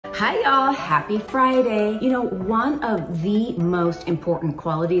Hi y'all, happy Friday. You know, one of the most important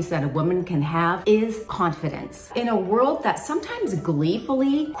qualities that a woman can have is confidence. In a world that sometimes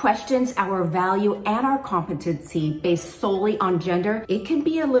gleefully questions our value and our competency based solely on gender, it can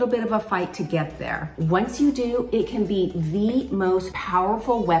be a little bit of a fight to get there. Once you do, it can be the most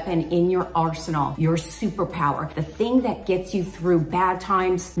powerful weapon in your arsenal, your superpower, the thing that gets you through bad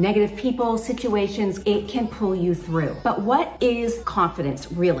times, negative people, situations. It can pull you through. But what is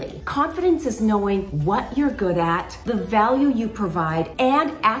confidence really? Confidence is knowing what you're good at, the value you provide,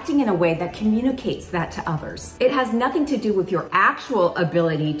 and acting in a way that communicates that to others. It has nothing to do with your actual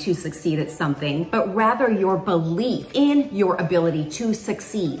ability to succeed at something, but rather your belief in your ability to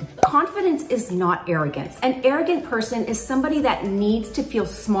succeed. Confidence is not arrogance. An arrogant person is somebody that needs to feel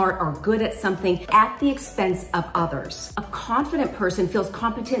smart or good at something at the expense of others. A confident person feels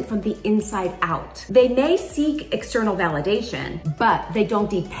competent from the inside out. They may seek external validation, but they don't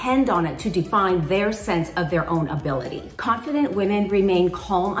depend on it to define their sense of their own ability. Confident women remain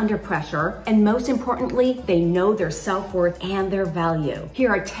calm under pressure, and most importantly, they know their self-worth and their value. Here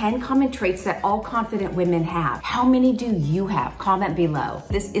are 10 common traits that all confident women have. How many do you have? Comment below.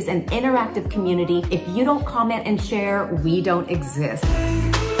 This is an interactive community. If you don't comment and share, we don't exist.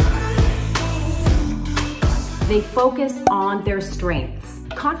 They focus on their strengths.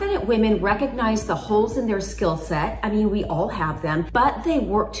 Confident women recognize the holes in their skill set. I mean, we all have them, but they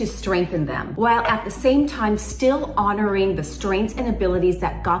work to strengthen them, while at the same time still honoring the strengths and abilities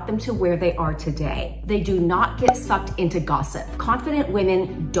that got them to where they are today. They do not get sucked into gossip. Confident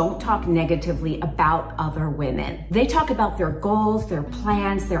women don't talk negatively about other women. They talk about their goals, their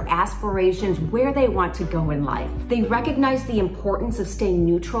plans, their aspirations, where they want to go in life. They recognize the importance of staying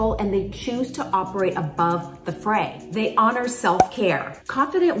neutral, and they choose to operate above the fray. They honor self-care.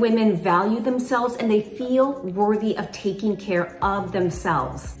 Confident women value themselves, and they feel worthy of taking care of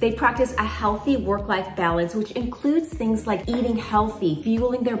themselves. They practice a healthy work-life balance, which includes things like eating healthy,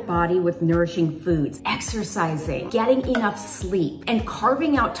 fueling their body with nourishing foods, exercising, getting enough sleep, and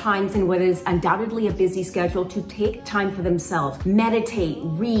carving out times in what is undoubtedly a busy schedule to take time for themselves. Meditate,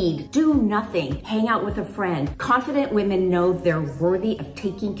 read, do nothing, hang out with a friend. Confident women know they're worthy of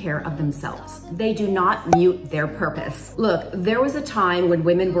taking care of themselves. They do not mute their purpose. Look, there was a time when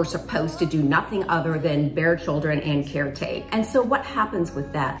women were supposed to do nothing other than bear children and caretake. And so what happens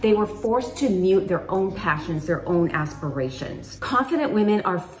with that? They were forced to mute their own passions, their own aspirations. Confident women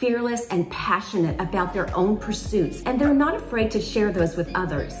are fearless and passionate about their own pursuits, and they're not afraid to share those with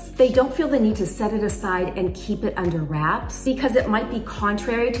others. They don't feel the need to set it aside and keep it under wraps because it might be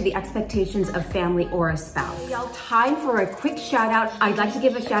contrary to the expectations of family or a spouse. Y'all, time for a quick shout out. I'd like to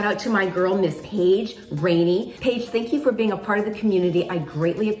give a shout out to my girl, Miss Paige Rainey. Paige, thank you for being a part of the community. I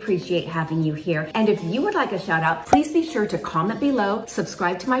greatly appreciate having you here. And if you would like a shout out, please be sure to comment below,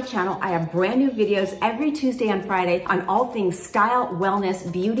 subscribe to my channel. I have brand new videos every Tuesday and Friday on all things style, wellness,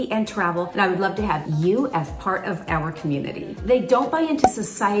 beauty, and travel. And I would love to have you as part of our community. They don't buy into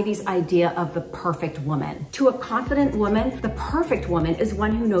society's idea of the perfect woman. To a confident woman, the perfect woman is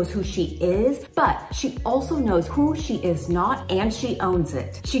one who knows who she is, but she also knows who she is not, and she owns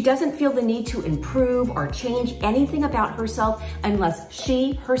it. She doesn't feel the need to improve or change anything about herself unless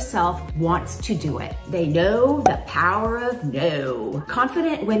she herself wants to do it. They know the power of no.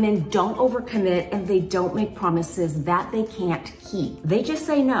 Confident women don't overcommit, and they don't make promises that they can't keep. They just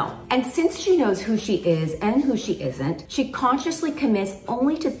say no. And since she knows who she is and who she isn't, she consciously commits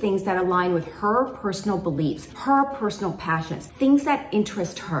only to things that align with her personal beliefs, her personal passions, things that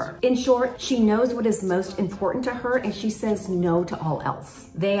interest her. In short, she knows what is most important to her, and she says no to all else.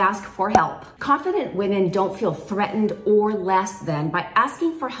 They ask for help. Confident women don't feel threatened or less than by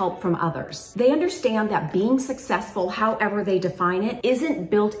asking for help from others. They understand that being successful, however they define it, isn't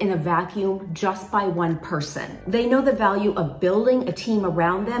built in a vacuum just by one person. They know the value of building a team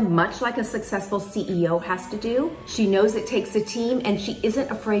around them, much like a successful CEO has to do. She knows it takes a team, and she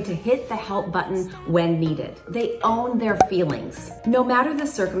isn't afraid to hit the help button when needed. They own their feelings. No matter the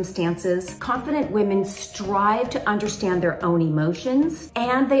circumstances, confident women strive to understand their own emotions,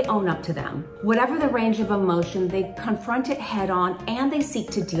 and they own up to them. Whatever the range of emotion, they confront it head on, and they seek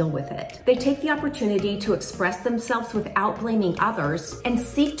to deal with it. They take the opportunity to express themselves without blaming others, and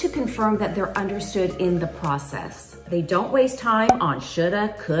seek to confirm that they're understood in the process. They don't waste time on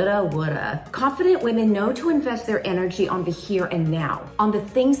shoulda, coulda, woulda. Confident women know to invest their energy on the here and now, on the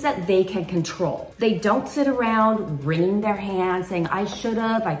things that they can control. They don't sit around wringing their hands saying, I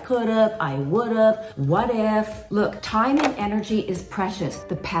should've, I could've, I would've, what if? Look, time and energy is precious.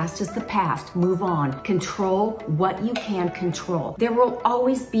 The past is the past. Move on. Control what you can control. There will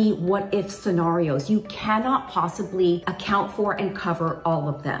always be what if scenarios. You cannot possibly account for and cover all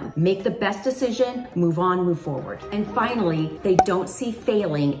of them. Make the best decision, move on, move forward. And finally, they don't see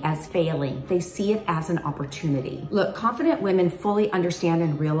failing as failing. They see it as an opportunity. Look, confident women fully understand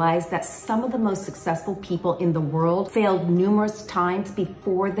and realize that some of the most successful people in the world failed numerous times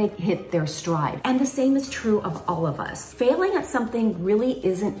before they hit their stride. And the same is true of all of us. Failing at something really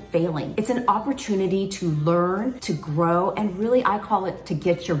isn't failing. It's an opportunity to learn, to grow, and really I call it to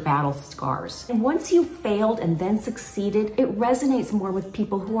get your battle scars. And once you failed and then succeeded, it resonates more with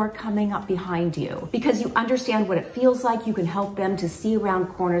people who are coming up behind you because you understand what it feels like. You can help them to see around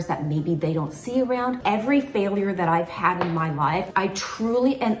corners that maybe they don't see around. Every failure that I've had in my life, I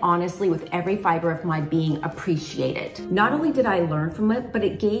truly and honestly with every fiber of my being appreciate it. Not only did I learn from it, but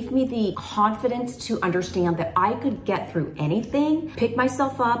it gave me the confidence to understand that I could get through anything, pick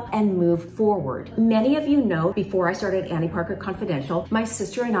myself up, and move forward. Many of you know, before I started Annie Parker Confidential, my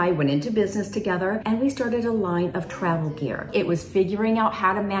sister and I went into business together and we started a line of travel gear. It was figuring out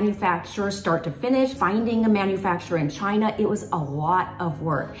how to manufacture start to finish, finding a manufacturer in China. It was a lot of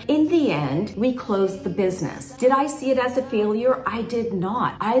work. In the end, we closed the business. Did I see it as a failure? I did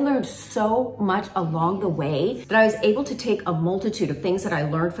not. I learned so much along the way that I was able to take a multitude of things that I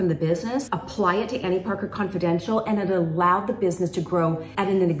learned from the business, apply it to Annie Parker Confidential, and it allowed the business to grow at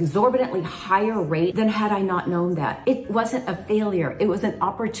an exorbitantly higher rate than had I not known that. It wasn't a failure. It was an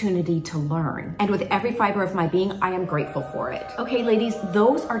opportunity to learn. And with every fiber of my being, I am grateful for it. Okay, ladies,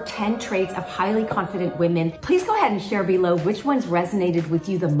 those are 10 traits of highly confident women. Please go ahead and share below which ones resonated with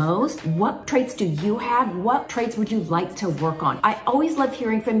you the most. What traits do you have? What traits would you like to work on? I always love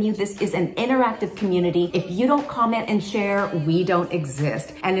hearing from you. This is an interactive community. If you don't comment and share, we don't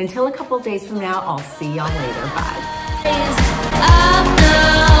exist. And until a couple of days from now, I'll see y'all later. Bye. Up,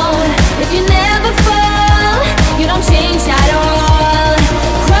 down. If you never fall, you don't change at all.